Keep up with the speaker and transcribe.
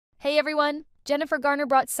Hey everyone! Jennifer Garner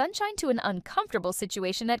brought sunshine to an uncomfortable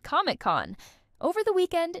situation at Comic-Con. Over the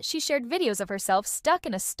weekend, she shared videos of herself stuck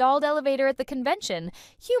in a stalled elevator at the convention,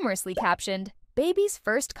 humorously captioned, "Baby's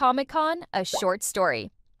First Comic-Con, a Short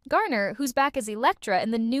Story." Garner, who's back as Elektra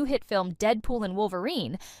in the new hit film Deadpool and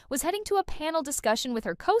Wolverine, was heading to a panel discussion with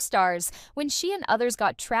her co-stars when she and others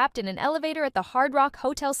got trapped in an elevator at the Hard Rock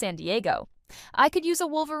Hotel San Diego. "I could use a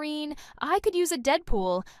Wolverine, I could use a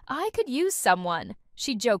Deadpool, I could use someone,"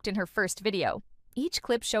 she joked in her first video. Each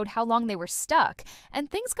clip showed how long they were stuck, and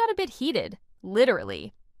things got a bit heated.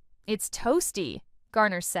 Literally. "It's toasty,"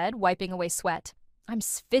 Garner said, wiping away sweat. "I'm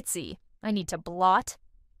sfitzy. I need to blot."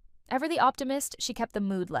 Ever the optimist, she kept the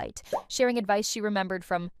mood light, sharing advice she remembered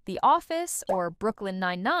from The Office or Brooklyn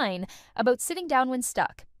Nine-Nine about sitting down when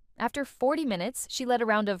stuck. After 40 minutes, she led a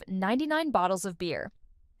round of 99 bottles of beer.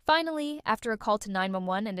 Finally, after a call to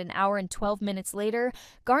 911 and an hour and 12 minutes later,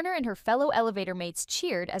 Garner and her fellow elevator mates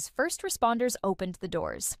cheered as first responders opened the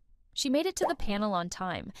doors. She made it to the panel on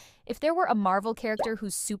time. If there were a Marvel character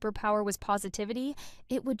whose superpower was positivity,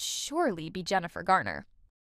 it would surely be Jennifer Garner.